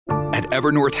At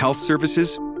Evernorth Health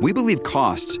Services, we believe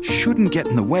costs shouldn't get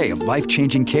in the way of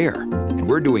life-changing care, and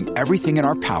we're doing everything in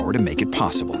our power to make it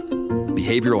possible.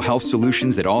 Behavioral health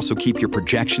solutions that also keep your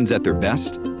projections at their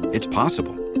best? It's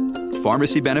possible.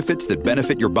 Pharmacy benefits that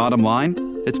benefit your bottom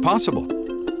line? It's possible.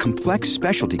 Complex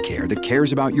specialty care that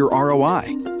cares about your ROI?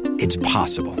 It's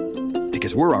possible.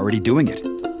 Because we're already doing it.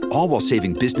 All while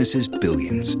saving businesses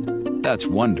billions. That's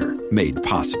Wonder made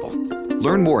possible.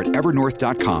 Learn more at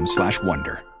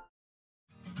evernorth.com/wonder.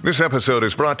 This episode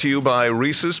is brought to you by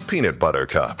Reese's Peanut Butter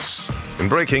Cups. In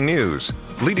breaking news,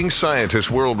 leading scientists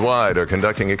worldwide are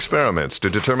conducting experiments to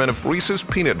determine if Reese's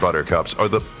Peanut Butter Cups are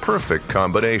the perfect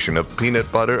combination of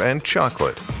peanut butter and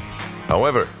chocolate.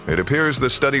 However, it appears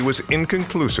the study was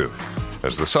inconclusive,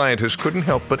 as the scientists couldn't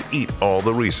help but eat all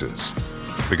the Reese's.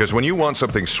 Because when you want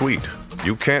something sweet,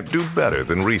 you can't do better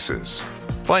than Reese's.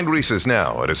 Find Reese's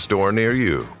now at a store near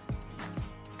you.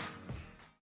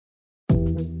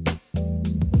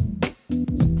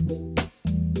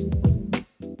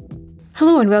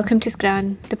 Hello and welcome to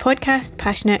Scran, the podcast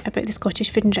passionate about the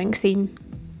Scottish food and drink scene.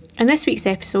 In this week's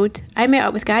episode, I met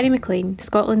up with Gary Maclean,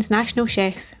 Scotland's national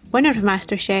chef, winner of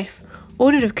MasterChef,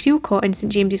 owner of Creole Cot in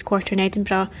St James's Quarter in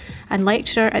Edinburgh, and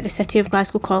lecturer at the City of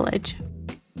Glasgow College.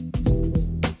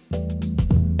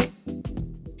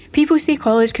 People say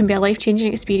college can be a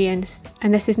life-changing experience,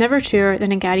 and this is never truer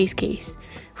than in Gary's case,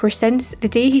 where since the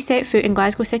day he set foot in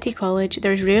Glasgow City College,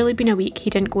 there's rarely been a week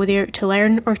he didn't go there to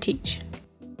learn or teach.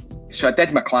 So I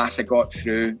did my class, I got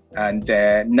through, and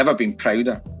never been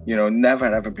prouder, never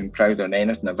ever been prouder on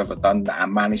anything I've ever done, that I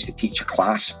managed to teach a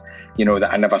class, that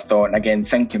I never thought. And again,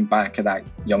 thinking back of that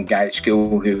young guy at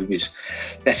school who was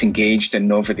disengaged and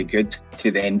not very good,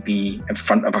 to then be in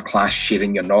front of a class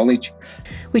sharing your knowledge.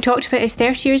 We talked about his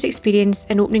 30 years experience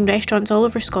in opening restaurants all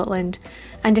over Scotland,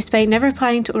 and despite never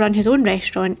planning to run his own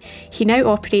restaurant, he now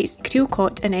operates Creole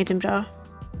Cot in Edinburgh.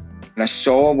 And I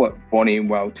saw what Bonnie and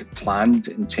Wild had planned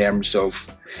in terms of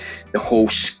the whole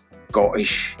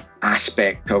Scottish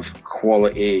aspect of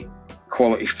quality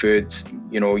food,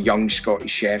 young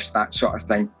Scottish chefs, that sort of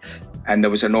thing. And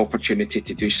there was an opportunity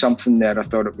to do something there. I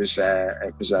thought it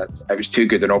was too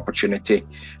good an opportunity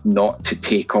not to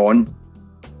take on.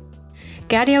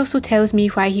 Gary also tells me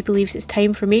why he believes it's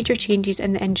time for major changes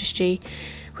in the industry,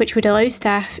 which would allow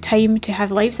staff time to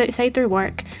have lives outside their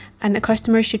work, and that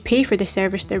customers should pay for the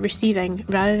service they're receiving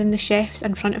rather than the chefs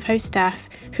and front of house staff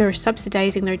who are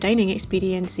subsidising their dining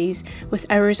experiences with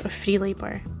hours of free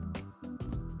labour.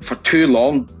 For too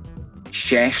long,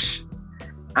 chefs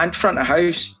and front of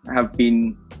house have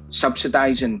been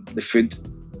subsidising the food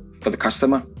for the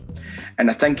customer. And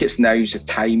I think it's now's the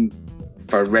time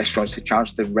for restaurants to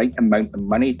charge the right amount of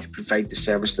money to provide the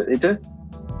service that they do.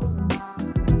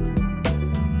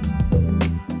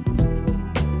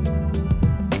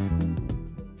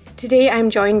 Today I'm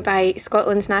joined by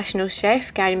Scotland's national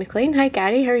chef, Gary Maclean. Hi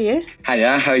Gary, how are you?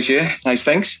 Hiya, how's you? Nice,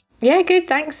 thanks. Yeah, good,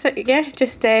 thanks. Yeah,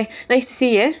 just nice to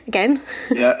see you again.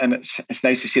 Yeah, and it's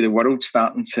nice to see the world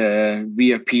starting to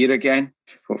reappear again.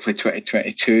 Hopefully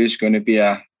 2022 is going to be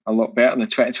a lot better than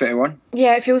 2021.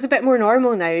 Yeah, it feels a bit more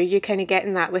normal now. You're kind of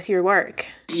getting that with your work.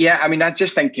 Yeah, I mean, I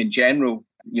just think in general,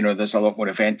 there's a lot more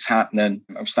events happening.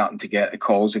 I'm starting to get the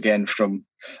calls again from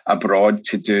abroad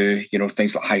to do,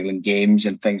 things like Highland Games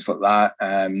and things like that.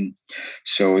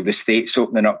 So the States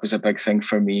opening up was a big thing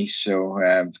for me. So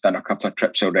I've done a couple of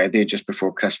trips already just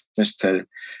before Christmas to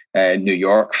New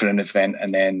York for an event,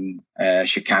 and then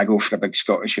Chicago for a big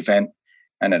Scottish event.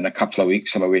 And in a couple of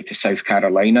weeks, I'm away to South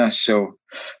Carolina. So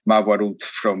my world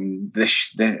from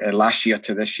last year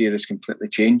to this year has completely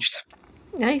changed.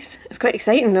 Nice. It's quite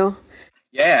exciting though.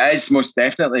 Yeah, it is, most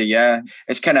definitely, yeah.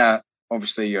 It's kind of,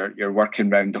 obviously, you're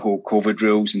working around the whole COVID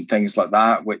rules and things like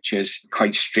that, which is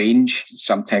quite strange.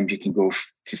 Sometimes you can go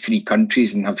to 3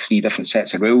 countries and have 3 different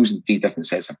sets of rules and 3 different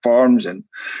sets of forms and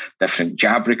different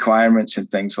jab requirements and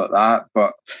things like that.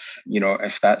 But,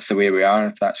 if that's the way we are,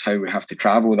 if that's how we have to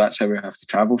travel, that's how we have to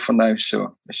travel for now.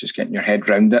 So it's just getting your head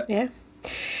round it. Yeah.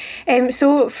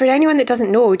 So for anyone that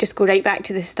doesn't know, just go right back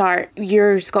to the start.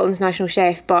 You're Scotland's national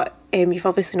chef, but you've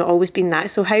obviously not always been that.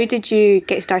 So how did you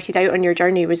get started out on your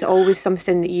journey? Was it always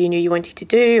something that you knew you wanted to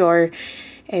do, or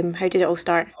how did it all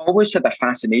start? I always had a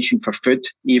fascination for food,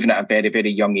 even at a very,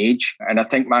 very young age. And I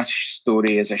think my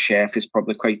story as a chef is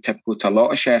probably quite typical to a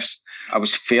lot of chefs. I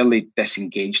was fairly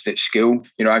disengaged at school.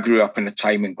 I grew up in a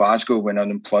time in Glasgow when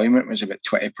unemployment was about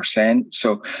 20%.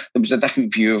 So there was a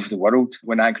different view of the world.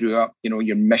 When I grew up,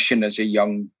 your mission as a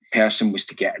young person was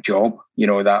to get a job.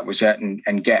 That was it,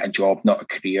 and get a job, not a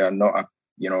career, not a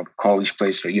college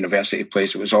place or university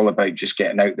place. It was all about just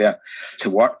getting out there to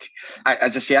work.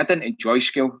 As I say, I didn't enjoy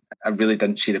school. I really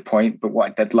didn't see the point. But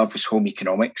what I did love was home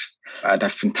economics. I had a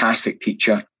fantastic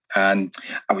teacher, and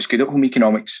I was good at home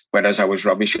economics, whereas I was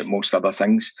rubbish at most other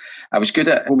things. I was good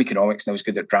at home economics and I was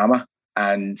good at drama.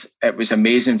 And it was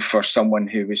amazing for someone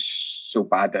who was so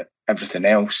bad at everything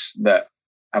else that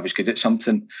I was good at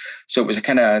something. So it was a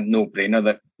kind of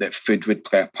no-brainer that food would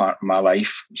play a part in my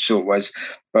life. So it was.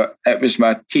 But it was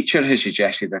my teacher who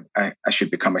suggested that I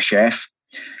should become a chef.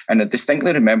 And I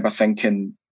distinctly remember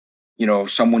thinking,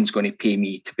 someone's going to pay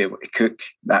me to be able to cook.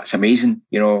 That's amazing,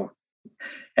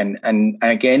 And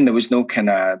again, there was no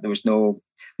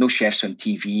chefs on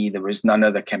TV. There was none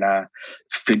of the kind of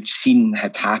food scene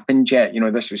had happened yet.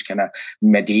 This was kind of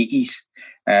mid-80s.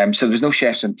 So there was no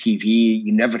chefs on TV.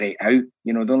 You never ate out.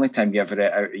 The only time you ever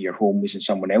ate out of your home was in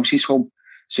someone else's home.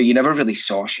 So you never really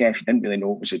saw a chef. You didn't really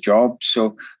know it was a job.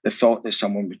 So the thought that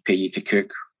someone would pay you to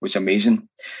cook was amazing.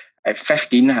 At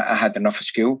 15, I had enough of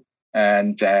school,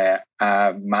 and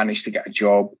I managed to get a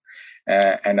job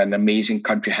in an amazing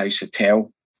country house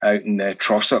hotel out in the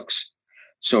Trossachs.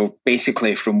 So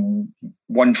basically from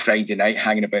one Friday night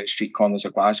hanging about the street corners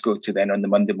of Glasgow to then on the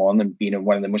Monday morning being in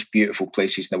one of the most beautiful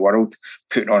places in the world,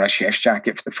 putting on a chef's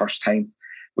jacket for the first time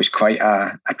was quite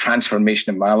a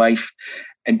transformation in my life.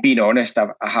 And being honest, I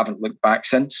haven't looked back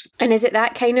since. And is it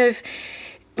that kind of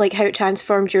like how it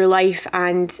transformed your life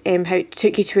and how it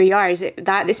took you to where you are? Is it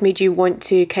that's made you want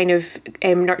to kind of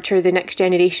nurture the next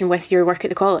generation with your work at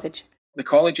the college? The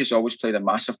college has always played a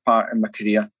massive part in my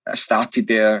career. I started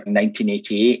there in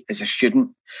 1988 as a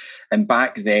student. And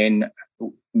back then,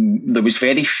 there was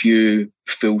very few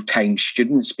full-time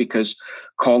students because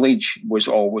college was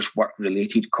always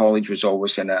work-related. College was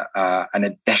always an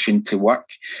addition to work.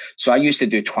 So I used to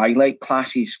do twilight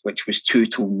classes, which was 2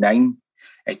 till 9,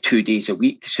 2 days a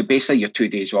week. So basically, your 2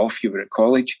 days off, you were at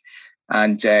college.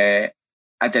 And I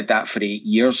did that for 8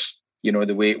 years.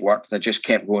 The way it worked, I just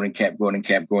kept going and kept going and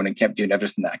kept going and kept doing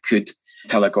everything that I could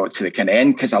until I got to the kind of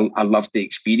end because I loved the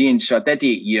experience. So I did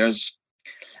 8 years.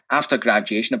 After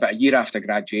graduation, about a year after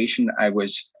graduation, I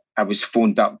was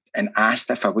phoned up and asked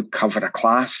if I would cover a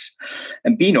class.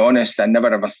 And being honest, I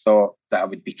never ever thought that I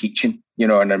would be teaching.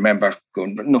 And I remember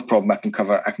going, no problem, I can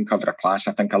cover a class.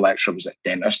 I think a lecturer was at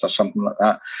dentist or something like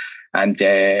that. And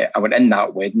I went in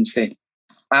that Wednesday.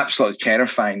 Absolutely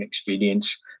terrifying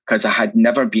experience, because I had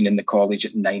never been in the college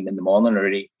at 9 in the morning or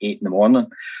 8 in the morning.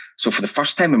 So for the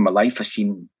first time in my life, I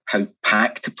seen how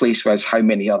packed the place was, how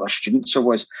many other students there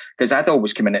was. Because I'd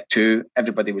always come in at 2,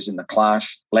 everybody was in the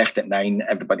class, left at 9,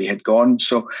 everybody had gone.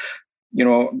 So,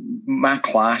 my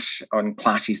class and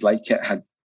classes like it had,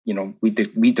 we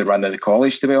did the run of the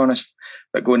college, to be honest.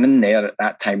 But going in there at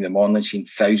that time in the morning, seeing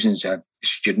thousands of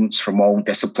students from all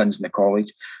disciplines in the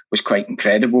college was quite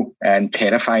incredible and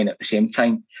terrifying at the same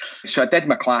time. So I did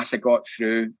my class, I got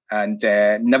through, and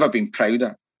never been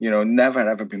prouder. Never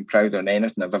ever been prouder on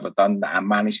anything I've ever done that I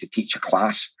managed to teach a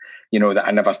class, that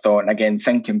I never thought. And again,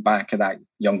 thinking back of that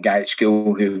young guy at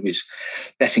school who was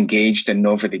disengaged and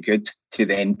not very good to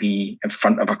then be in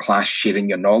front of a class sharing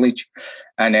your knowledge.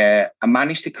 And I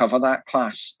managed to cover that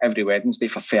class every Wednesday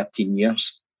for 13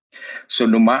 years. So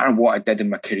no matter what I did in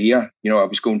my career, I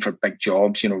was going for big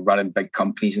jobs, running big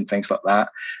companies and things like that.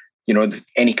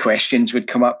 Any questions would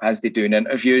come up as they do in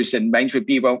interviews, and mine would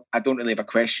be, well, I don't really have a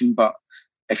question, but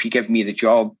if you give me the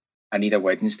job, I need a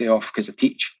Wednesday off because I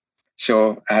teach.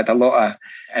 So I had a lot of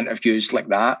interviews like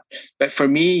that. But for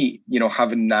me,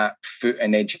 having that foot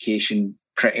in education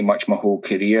pretty much my whole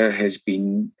career has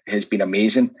been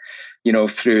amazing.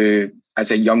 Through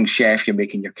as a young chef, you're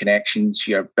making your connections,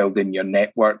 you're building your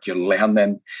network, you're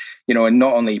learning, and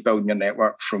not only building your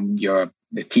network from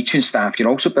the teaching staff, you're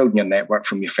also building your network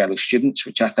from your fellow students,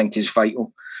 which I think is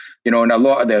vital. And a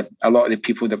lot of the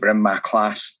people that were in my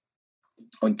class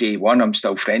on day one, I'm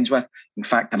still friends with. In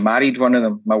fact, I married one of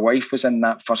them. My wife was in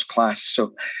that first class.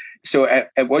 So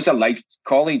it was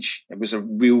college. It was a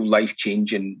real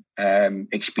life-changing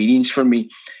experience for me.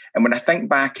 And when I think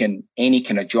back in any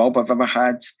kind of job I've ever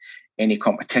had, any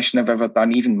competition I've ever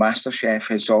done, even MasterChef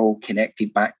has all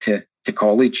connected back to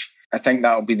college. I think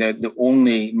that'll be the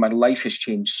only, my life has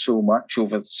changed so much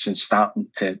since starting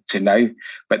to now.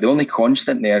 But the only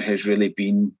constant there has really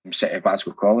been City of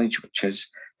Glasgow College, which has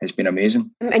been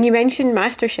amazing. And you mentioned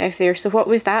MasterChef there. So what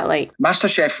was that like?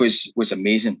 MasterChef was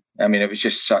amazing. I mean, it was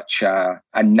just such a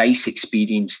nice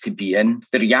experience to be in.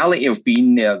 The reality of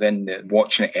being there, then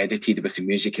watching it edited with the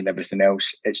music and everything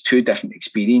else, it's 2 different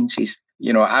experiences.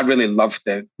 I really loved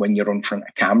when you're on front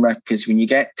of camera, because when you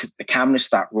get to the cameras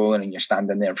start rolling and you're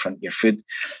standing there in front of your food,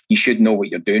 you should know what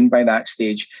you're doing by that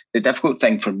stage. The difficult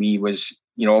thing for me was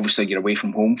obviously you're away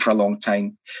from home for a long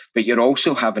time, but you're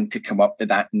also having to come up with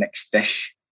that next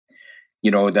dish.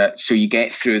 So you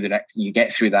get through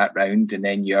that round, and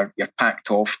then you're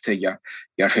packed off to your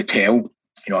hotel,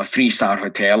 a 3-star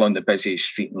hotel on the busiest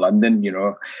street in London,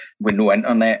 with no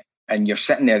internet, and you're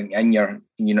sitting there, and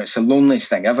it's the loneliest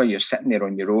thing ever. You're sitting there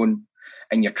on your own,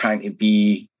 and you're trying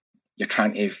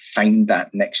to find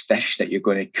that next dish that you're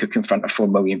going to cook in front of 4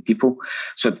 million people.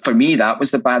 So for me, that was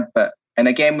the bad bit. And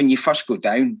again, when you first go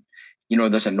down,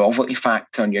 there's a novelty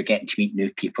factor, and you're getting to meet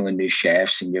new people and new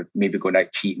chefs, and you're maybe going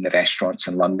out to eat in the restaurants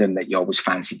in London that you always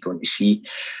fancied going to see.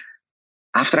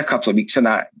 After a couple of weeks of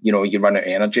that, you run out of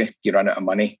energy, you run out of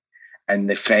money, and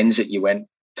the friends that you went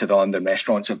to the London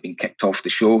restaurants have been kicked off the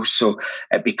show. So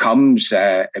it becomes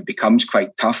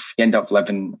quite tough. You end up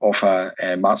living off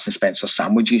Marks and Spencer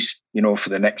sandwiches, for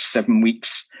the next 7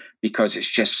 weeks, because it's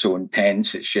just so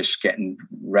intense. It's just getting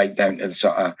right down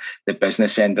to the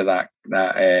business end of that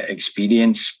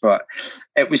experience. But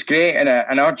it was great. And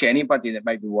I urge anybody that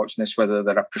might be watching this, whether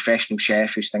they're a professional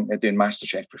chef who's thinking they're doing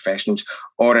MasterChef Professionals,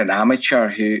 or an amateur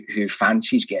who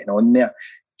fancies getting on there,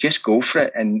 just go for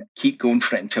it and keep going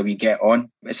for it until you get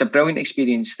on. It's a brilliant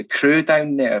experience. The crew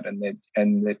down there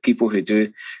and the people who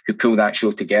pull that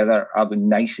show together are the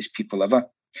nicest people ever.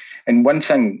 And one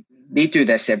thing, they do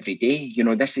this every day.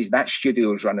 That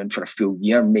studio is running for a full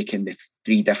year, making the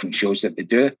 3 different shows that they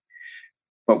do.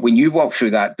 But when you walk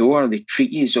through that door, they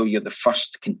treat you as though you're the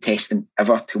first contestant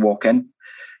ever to walk in,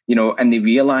 and they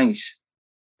realise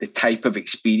the type of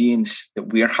experience that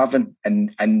we're having,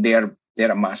 and they're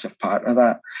a massive part of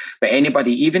that. But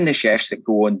anybody, even the chefs that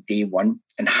go on day one,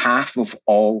 and half of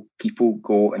all people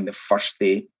go on the first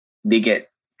day, they get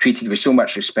treated with so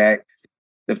much respect.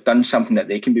 They've done something that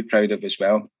they can be proud of as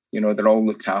well. They're all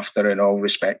looked after and all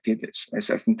respected. It's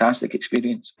a fantastic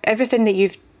experience. Everything that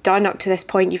you've done up to this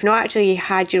point, you've not actually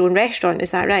had your own restaurant,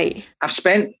 is that right? I've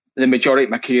spent the majority of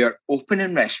my career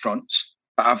opening restaurants,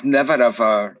 but I've never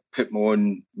ever put my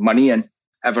own money in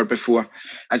ever before.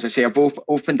 As I say, I've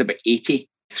opened about 80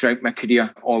 throughout my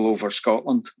career all over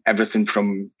Scotland. Everything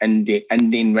from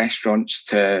Indian restaurants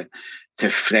to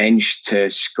French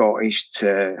to Scottish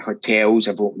to hotels.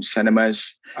 I've opened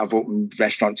cinemas. I've opened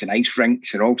restaurants and ice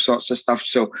rinks and all sorts of stuff.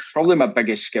 So probably my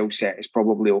biggest skill set is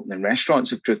probably opening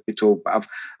restaurants, if truth be told. But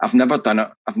I've never done it.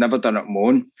 I've never done it on my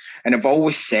own. And I've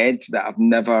always said that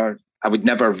I would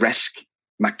never risk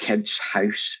my kid's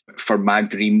house for my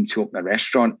dream to open a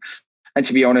restaurant. And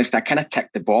to be honest, I kind of tick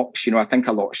the box. I think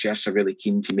a lot of chefs are really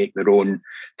keen to make their own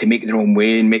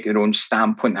way and make their own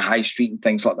stamp on the high street and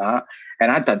things like that.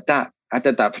 And I did that. I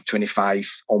did that for 25,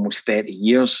 almost 30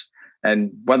 years.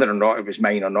 And whether or not it was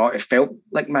mine or not, it felt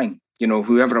like mine.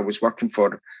 Whoever I was working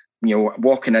for,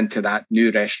 walking into that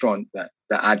new restaurant that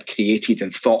I'd created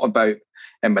and thought about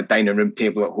in my dining room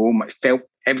table at home, it felt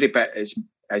every bit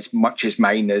as much as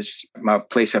mine as my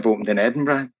place I've opened in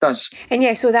Edinburgh does. And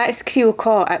yeah, so that is Creo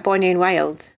Cot at Bonnie and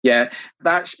Wild. Yeah,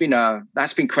 that's been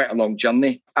quite a long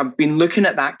journey. I've been looking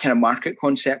at that kind of market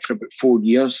concept for about 4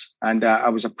 years, and I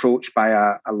was approached by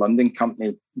a London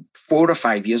company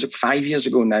 5 years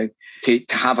ago now, to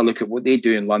have a look at what they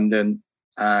do in London,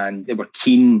 and they were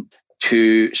keen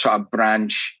to sort of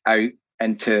branch out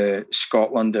into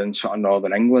Scotland and sort of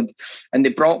Northern England, and they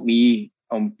brought me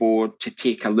on board to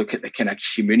take a look at the kind of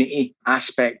community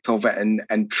aspect of it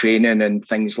and training and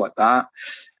things like that.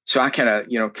 So I kind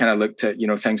of looked at,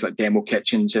 things like demo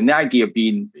kitchens, and the idea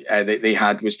being that they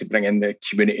had was to bring in the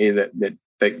community, that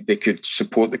they could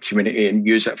support the community and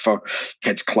use it for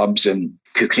kids clubs and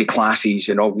cookery classes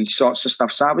and all these sorts of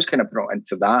stuff. So I was kind of brought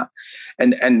into that,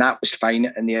 and that was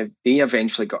fine. And they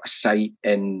eventually got a site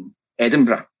in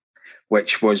Edinburgh,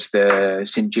 which was the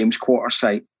St. James Quarter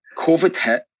site. COVID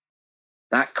hit.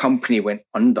 That company went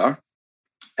under,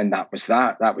 and that was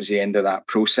that. That was the end of that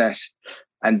process.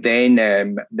 And then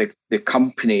the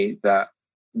company that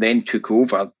then took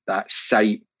over that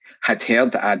site had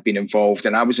heard that I'd been involved,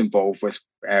 and I was involved with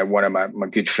one of my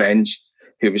good friends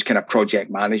who was kind of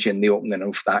project managing the opening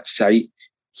of that site.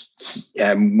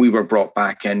 We were brought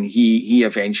back, and he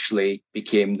eventually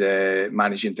became the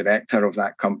managing director of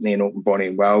that company and opened Bonnie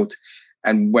and Wild.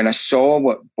 And when I saw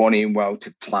what Bonnie and Wild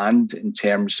had planned in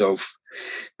terms of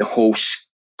the whole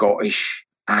Scottish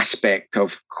aspect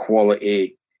of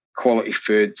quality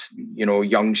food,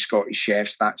 young Scottish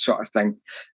chefs, that sort of thing,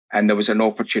 and there was an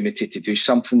opportunity to do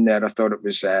something there, I thought it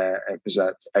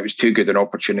was too good an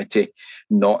opportunity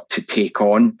not to take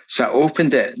on. So I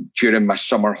opened it during my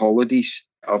summer holidays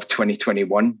of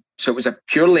 2021. So it was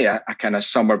purely a kind of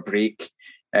summer break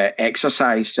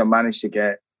exercise. So I managed to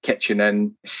get kitchen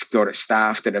in, got it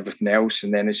staffed and everything else.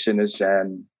 And then as soon as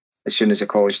the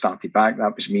college started back,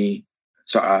 that was me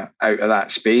sort of out of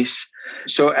that space.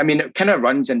 So, I mean, it kind of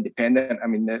runs independent. I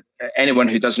mean, anyone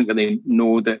who doesn't really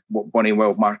know that what Bonnie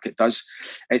Wild Market does,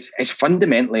 it's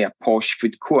fundamentally a posh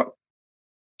food court.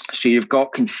 So you've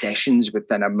got concessions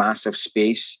within a massive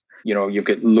space. You know, you've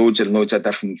got loads and loads of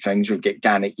different things. We've got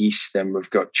Ghana East, and we've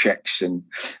got chicks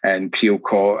and Creole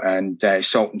cod and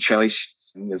salt and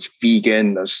chilies. There's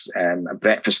vegan, there's a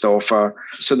breakfast offer.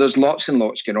 So there's lots and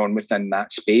lots going on within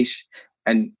that space.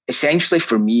 And essentially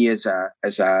for me as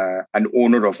an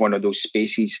owner of one of those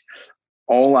spaces,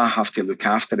 all I have to look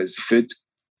after is the food,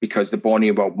 because the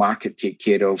Bonnie Wild Market take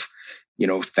care of, you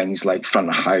know, things like front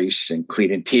of house and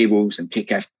clearing tables and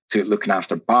to looking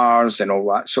after bars and all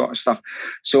that sort of stuff.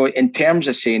 So in terms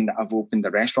of saying that I've opened a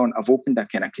restaurant, I've opened a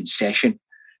kind of concession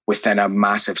within a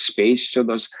massive space. So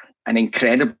there's an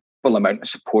incredible amount of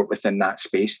support within that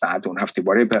space that I don't have to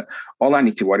worry about. All I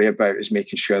need to worry about is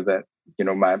making sure that, you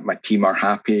know, my team are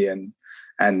happy and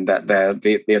that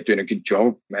they're doing a good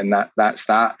job, and that's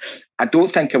that. I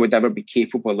don't think I would ever be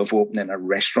capable of opening a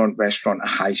restaurant, a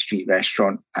high street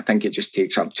restaurant. I think it just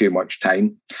takes up too much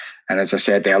time. And as I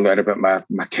said earlier about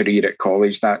my career at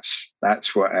college, that's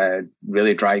what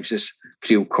really drives us.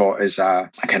 Creole cod is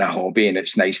a kind of hobby, and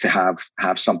it's nice to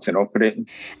have something operating.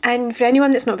 And for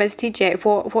anyone that's not visited yet,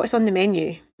 what's on the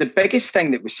menu? The biggest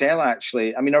thing that we sell,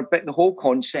 actually, I mean, the whole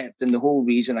concept and the whole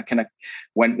reason I kind of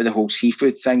went with the whole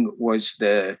seafood thing was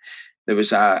there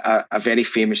was a very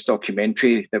famous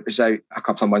documentary that was out a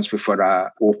couple of months before I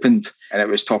opened, and it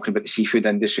was talking about the seafood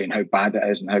industry and how bad it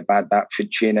is and how bad that food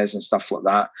chain is and stuff like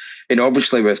that. And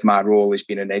obviously with my role as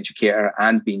being an educator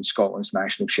and being Scotland's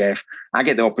national chef, I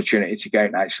get the opportunity to go out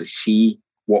and actually see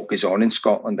what goes on in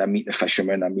Scotland. I meet the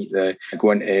fishermen, I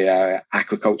go into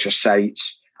aquaculture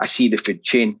sites, I see the food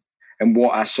chain. And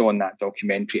what I saw in that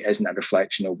documentary isn't a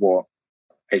reflection of what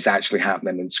is actually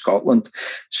happening in Scotland.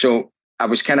 So I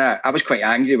was quite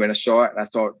angry when I saw it, and I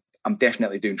thought, I'm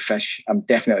definitely doing fish. I'm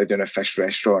definitely doing a fish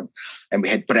restaurant. And we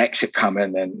had Brexit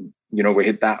coming, and, you know, we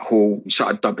had that whole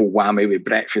sort of double whammy with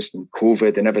breakfast and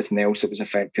COVID and everything else that was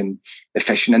affecting the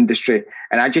fishing industry.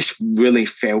 And I just really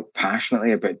felt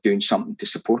passionately about doing something to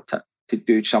support it, to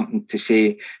do something to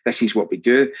say, this is what we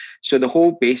do. So the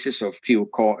whole basis of Creole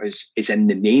cod is in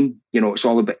the name. You know, it's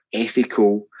all about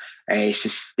ethical,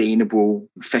 sustainable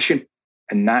fishing.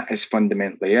 And that is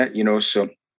fundamentally it, you know. So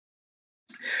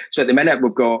at the minute,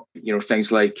 we've got, you know, things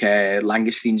like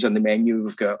langoustines on the menu.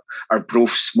 We've got our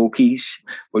broth smokies.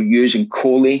 We're using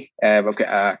coley. We've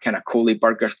got a kind of coley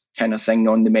burger kind of thing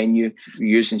on the menu. We're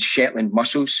using Shetland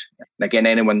mussels. And again,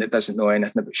 anyone that doesn't know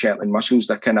anything about Shetland mussels,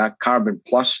 they're kind of carbon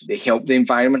plus. They help the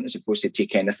environment as opposed to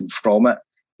take anything from it,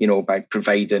 you know, by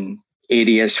providing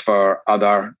areas for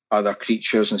other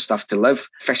creatures and stuff to live.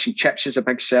 Fish and chips is a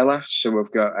big seller. So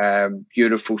we've got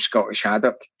beautiful Scottish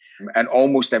haddock. And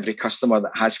almost every customer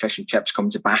that has fish and chips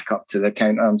comes back up to the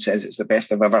counter and says it's the best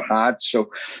they've ever had.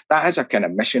 So that is our kind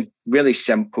of mission. Really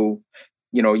simple.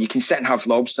 You know, you can sit and have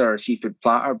lobster or a seafood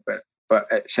platter, but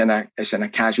it's in a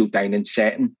casual dining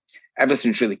setting.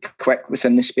 Everything's really quick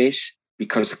within the space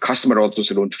because the customer orders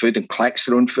their own food and collects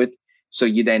their own food. So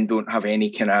you then don't have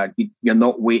any you're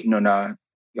not waiting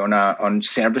on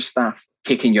service staff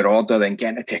taking your order, then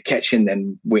getting it to a kitchen,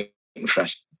 then waiting for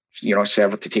a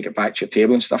server to take it back to your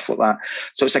table and stuff like that.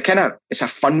 So it's a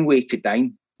fun way to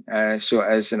dine. So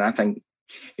it is, and I think,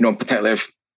 you know, particularly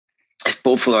if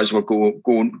both of us were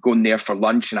going there for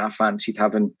lunch and I fancied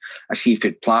having a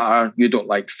seafood platter, you don't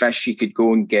like fish, you could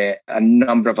go and get a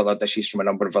number of other dishes from a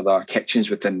number of other kitchens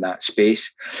within that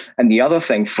space. And the other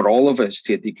thing for all of us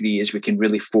to a degree is we can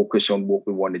really focus on what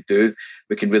we want to do.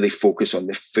 We can really focus on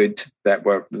the food that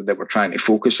we're trying to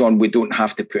focus on. We don't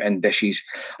have to put in dishes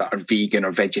that are vegan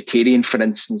or vegetarian, for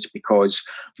instance, because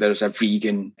there's a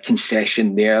vegan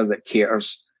concession there that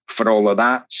caters for all of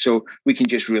that. So we can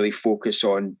just really focus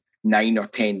on 9 or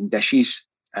 10 dishes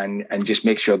and just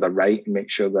make sure they're right and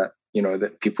make sure that, you know,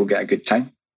 that people get a good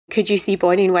time. Could you see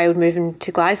Bonnie and Wild moving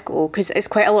to Glasgow? Because it's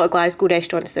quite a lot of Glasgow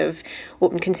restaurants that have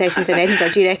opened concessions in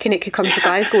Edinburgh. Do you reckon it could come to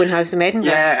Glasgow and have some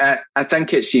Edinburgh? Yeah, I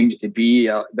think it seems to be.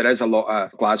 There is a lot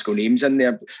of Glasgow names in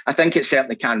there. I think it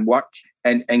certainly can work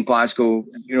in Glasgow.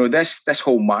 You know, this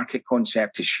whole market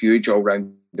concept is huge all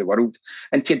around the world.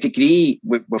 And to a degree,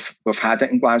 we've had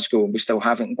it in Glasgow, and we still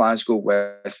have it in Glasgow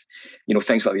with, you know,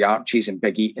 things like the Archies and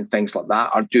Big Eat and things like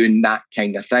that are doing that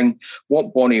kind of thing.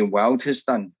 What Bonnie and Wild has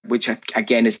done, which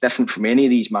again is different from any of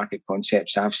these market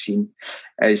concepts I've seen,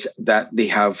 is that they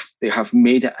have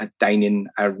made it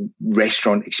a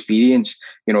restaurant experience.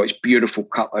 You know, it's beautiful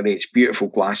cutlery, it's beautiful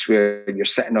glassware. You're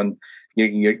sitting on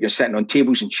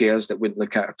tables and chairs that wouldn't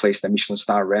look at a place in a Michelin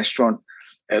star restaurant.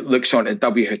 It looks onto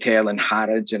W Hotel and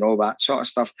Harrods and all that sort of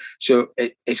stuff. So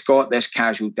it's got this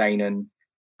casual dining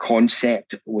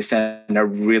concept within a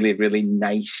really, really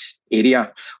nice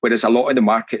area. Whereas a lot of the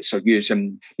markets are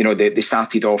using, they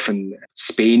started off in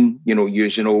Spain,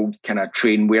 using old kind of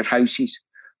train warehouses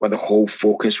where the whole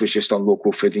focus was just on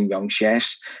local food and young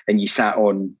chefs, and you sat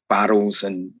on barrels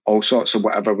and all sorts of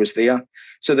whatever was there.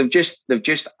 So they've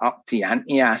just upped the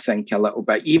ante, I think, a little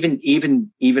bit,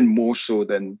 even more so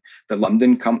than the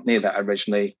London company that I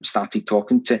originally started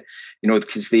talking to,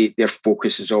 because their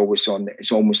focus is always on,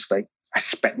 it's almost like a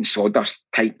spit and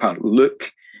sawdust type of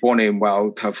look. Bonnie and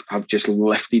Wild have just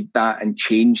lifted that and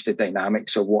changed the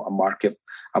dynamics of what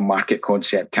a market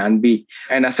concept can be.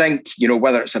 And I think,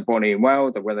 whether it's a Bonnie and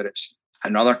Wild or whether it's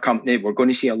another company, we're going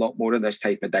to see a lot more of this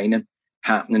type of dining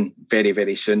happening very,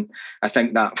 very soon. I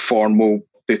think that formal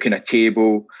booking a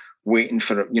table, waiting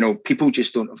for, people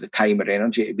just don't have the time or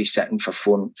energy to be sitting for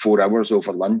 4 hours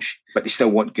over lunch, but they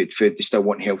still want good food. They still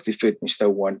want healthy food. They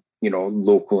still want,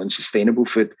 local and sustainable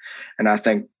food. And I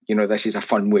think, this is a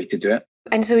fun way to do it.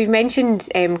 And so we've mentioned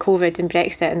COVID and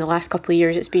Brexit in the last couple of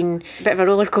years. It's been a bit of a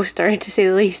roller coaster, to say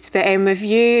the least. But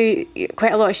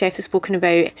quite a lot of chefs have spoken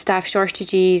about staff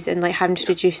shortages and having to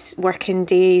reduce working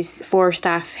days for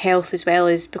staff health as well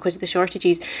as because of the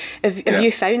shortages. Have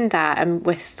you found that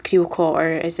with Creelcott, or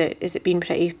is it been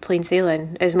pretty plain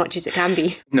sailing as much as it can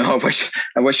be? No,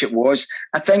 I wish it was.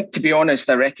 I think, to be honest,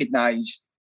 I recognised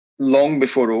long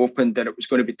before it opened that it was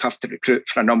going to be tough to recruit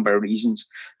for a number of reasons.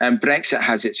 Brexit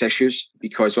has its issues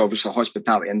because obviously the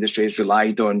hospitality industry has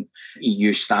relied on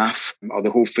EU staff, or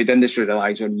the whole food industry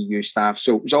relies on EU staff.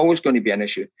 So it was always going to be an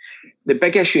issue. The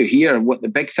big issue here,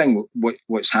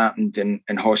 what's happened in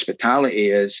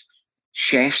hospitality is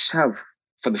chefs have,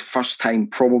 for the first time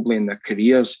probably in their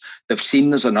careers, they've seen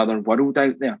there's another world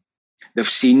out there. They've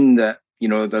seen that,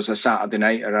 there's a Saturday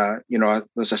night or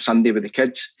there's a Sunday with the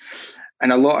kids.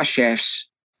 And a lot of chefs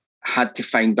had to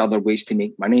find other ways to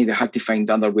make money. They had to find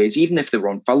other ways, even if they were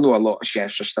on furlough. A lot of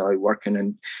chefs are still out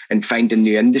working and finding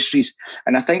new industries.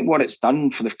 And I think what it's done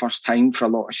for the first time for a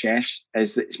lot of chefs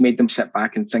is that it's made them sit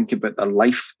back and think about their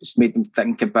life. It's made them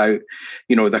think about,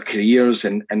 their careers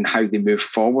and how they move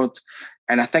forward.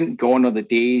 And I think gone are the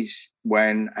days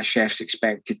when a chef's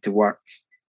expected to work,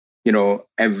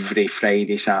 every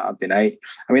Friday, Saturday night.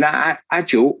 I mean, I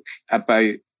joke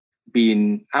about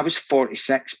I was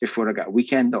 46 before I got a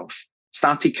weekend off.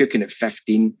 Started cooking at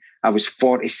 15. I was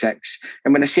 46.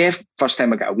 And when I say first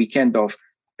time I got a weekend off,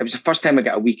 it was the first time I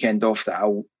got a weekend off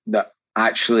that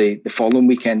actually the following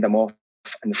weekend I'm off,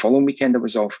 and the following weekend I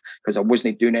was off because I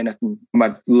wasn't doing anything.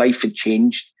 My life had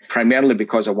changed primarily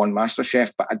because I won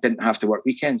MasterChef, but I didn't have to work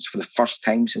weekends for the first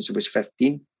time since I was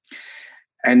 15.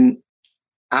 And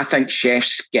I think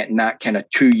chefs getting that kind of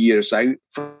 2 years out,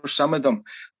 for some of them,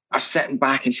 are sitting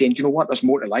back and saying, you know what, there's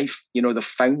more to life. They've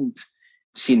found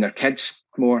seeing their kids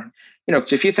more.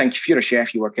 Because if you're a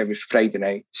chef, you work every Friday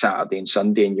night, Saturday and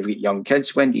Sunday, and you've got young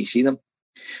kids, when do you see them?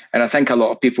 And I think a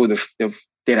lot of people, they've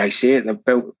dare I say it, they've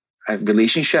built a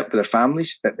relationship with their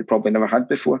families that they probably never had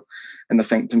before. And they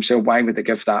think to themselves, why would they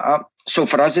give that up? So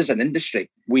for us as an industry,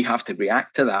 we have to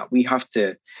react to that. We have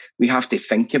to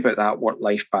think about that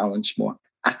work-life balance more.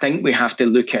 I think we have to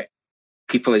look at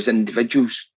people as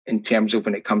individuals in terms of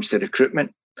when it comes to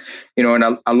recruitment, and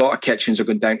a lot of kitchens are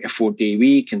going down to a 4-day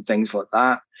week and things like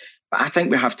that. But I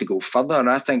think we have to go further. And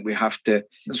I think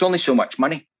there's only so much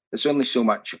money. There's only so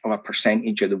much of a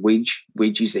percentage of the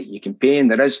wages that you can pay. And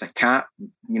there is a cap,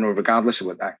 regardless of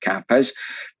what that cap is.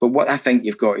 But what I think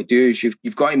you've got to do is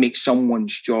you've got to make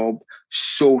someone's job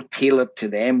so tailored to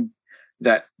them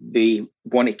that they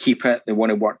want to keep it, they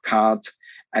want to work hard,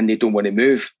 and they don't want to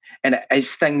move. And it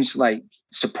is things like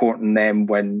supporting them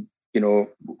when,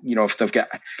 if they've got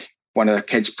one of their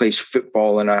kids plays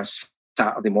football on a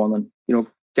Saturday morning,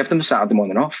 give them a Saturday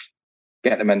morning off,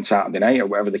 get them in Saturday night or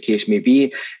whatever the case may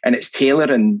be. And it's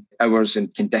tailoring hours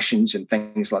and conditions and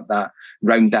things like that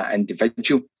around that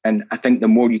individual. And I think the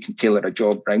more you can tailor a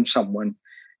job around someone,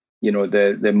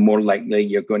 the more likely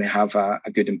you're going to have a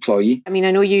good employee. I mean,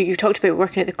 I know you've talked about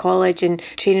working at the college and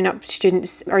training up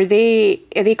students. Are they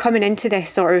coming into this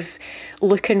sort of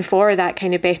looking for that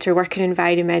kind of better working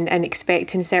environment and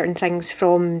expecting certain things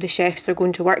from the chefs they're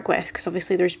going to work with? Because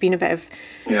obviously there's been a bit of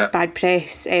bad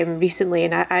press recently,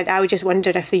 and I would just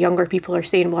wonder if the younger people are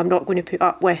saying, well, I'm not going to put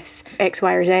up with X,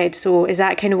 Y or Z. So is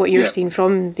that kind of what you're seeing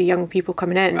from the young people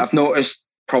coming in? I've noticed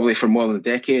probably for more than a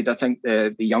decade. I think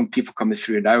the young people coming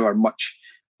through now are much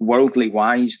worldly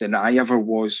wise than I ever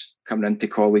was coming into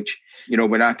college.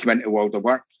 When I came into the world of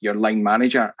work, your line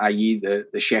manager, i.e.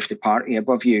 the chef de partie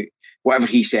above you, whatever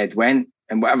he said went.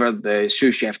 and whatever the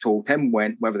sous chef told him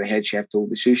went, whatever the head chef told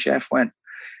the sous chef went.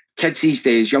 Kids these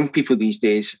days, young people these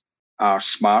days are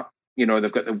smart. You know,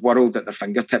 they've got the world at their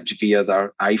fingertips via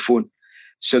their iPhone.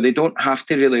 So they don't have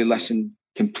to really listen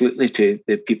completely to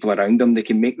the people around them. They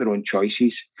can make their own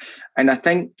choices. And I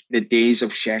think the days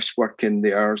of chefs working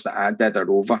the hours that I did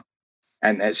are over.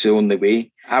 And it's the only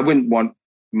way. I wouldn't want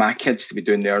my kids to be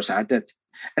doing the hours I did.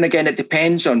 And again, it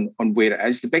depends on where it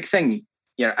is. The big thing,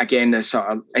 you know, again,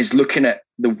 is looking at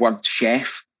the word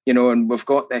chef, you know, and we've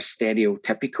got this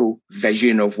stereotypical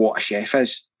vision of what a chef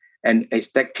is. And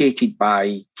it's dictated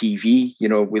by TV. You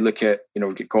know, we look at, you know,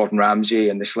 we get Gordon Ramsay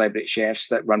and the celebrity chefs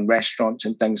that run restaurants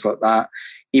and things like that.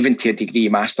 Even to a degree,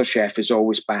 MasterChef is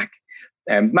always back.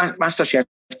 MasterChef,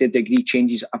 the degree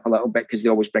changes up a little bit because they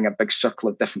always bring a big circle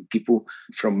of different people,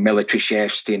 from military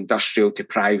chefs to industrial to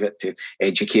private to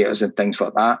educators and things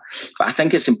like that. But I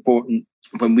think it's important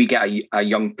when we get a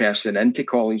young person into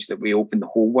college that we open the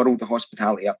whole world of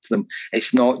hospitality up to them.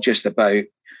 It's not just about,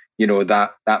 you know,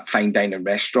 that fine dining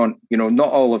restaurant. You know, not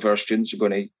all of our students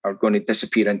are going to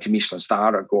disappear into Michelin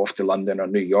star or go off to London or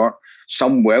New York.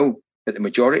 Some will, but the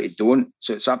majority don't.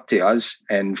 So it's up to us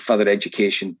in further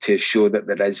education to show that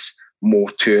there is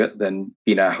more to it than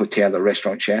being a hotel or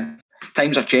restaurant chef.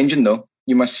 Times are changing, though.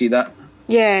 You must see that.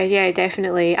 Yeah,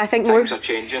 definitely. I think Times are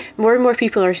changing. More and more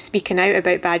people are speaking out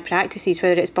about bad practices,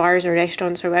 whether it's bars or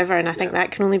restaurants or whatever, and I think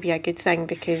that can only be a good thing,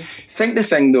 because... I think the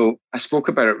thing, though, I spoke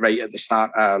about it right at the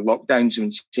start of lockdowns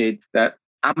and said that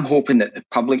I'm hoping that the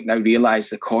public now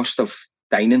realise the cost of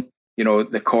dining, you know,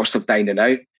 the cost of dining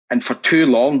out. And for too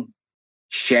long,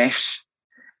 chefs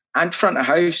and front of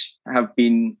house have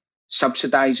been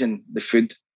subsidising the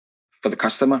food for the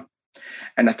customer.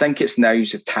 And I think it's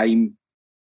now's the time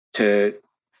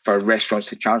for restaurants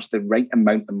to charge the right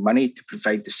amount of money to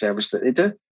provide the service that they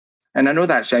do. And I know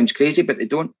that sounds crazy, but they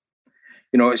don't.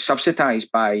 You know, it's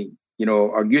subsidised by, you know,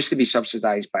 or used to be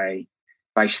subsidised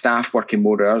by staff working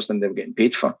more hours than they were getting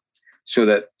paid for, so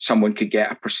that someone could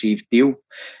get a perceived deal. You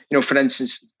know, for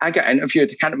instance, I got interviewed,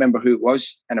 I can't remember who it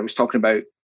was, and I was talking about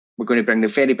we're going to bring the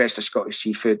very best of Scottish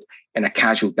seafood in a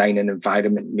casual dining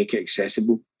environment and make it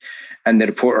accessible. And the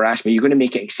reporter asked me, "You're going to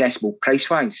make it accessible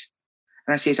price-wise?"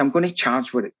 And I says, "I'm going to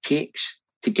charge what it takes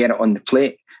to get it on the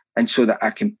plate, and so that I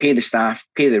can pay the staff,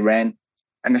 pay the rent."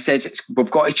 And I says,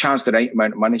 we've got to charge the right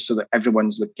amount of money so that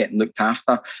everyone's getting looked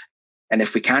after. And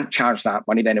if we can't charge that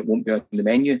money, then it won't be on the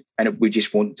menu, and we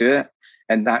just won't do it.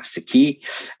 And that's the key.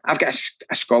 I've got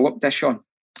a scallop dish on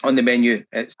the menu.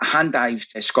 It's a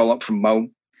hand-dived scallop from Mull,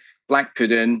 black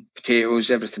pudding, potatoes,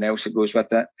 everything else that goes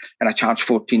with it. And I charge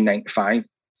 $14.95.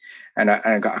 And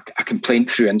I got a complaint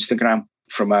through Instagram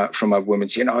from a woman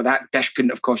saying, "Oh, that dish couldn't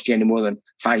have cost you any more than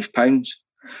 £5.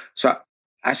 So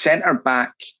I sent her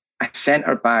back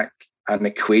an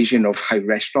equation of how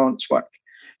restaurants work.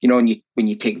 You know, when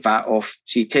you take VAT off,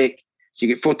 so you get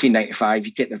 $14.95,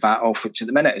 you take the VAT off, which at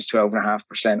the minute is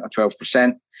 12.5% or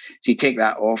 12%. So you take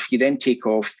that off, you then take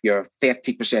off your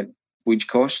 30% wage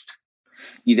cost.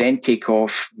 You then take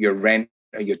off your rent,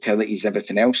 or utilities,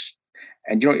 everything else.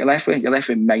 And you know what you're left with? You're left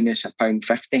with minus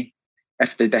 £1.50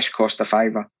 if the dish cost a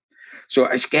 £5. So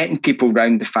it's getting people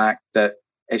round the fact that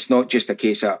it's not just a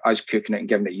case of us cooking it and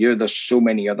giving it you. There's so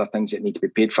many other things that need to be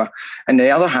paid for. And the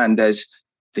other hand is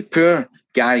the poor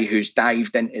guy who's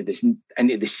dived into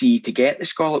the sea to get the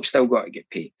scallop still got to get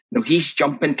paid. You know, he's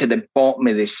jumping to the bottom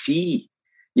of the sea,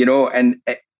 you know, and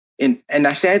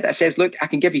I says, "Look, I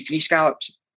can give you 3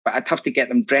 scallops, but I'd have to get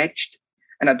them dredged,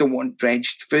 and I don't want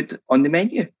dredged food on the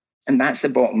menu." And that's the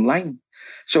bottom line.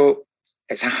 So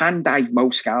it's a hand-dyed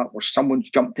Mull scallop where someone's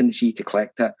jumped in the sea to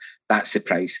collect it. That's the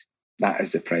price. That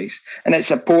is the price. And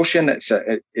it's a portion, it's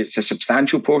a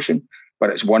substantial portion,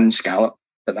 but it's 1 scallop,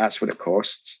 but that's what it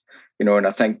costs. You know, and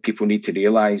I think people need to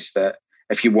realise that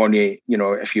if you want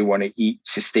to eat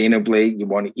sustainably, you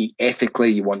want to eat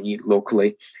ethically, you want to eat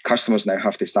locally, customers now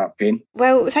have to start paying.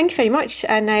 Well, thank you very much.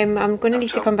 And I'm going to need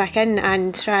to come back in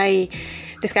and try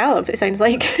the scallop, it sounds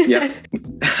like. Yeah.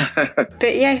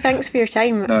 But yeah, thanks for your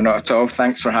time. No, not at all.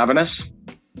 Thanks for having us.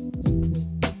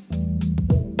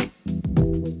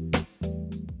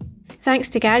 Thanks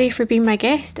to Gary for being my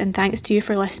guest, and thanks to you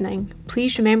for listening.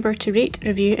 Please remember to rate,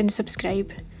 review and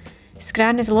subscribe.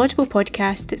 Scran is a laudable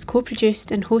podcast that's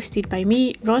co-produced and hosted by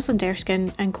me, Rosalind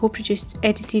Erskine, and co-produced,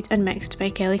 edited and mixed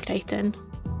by Kelly Crichton.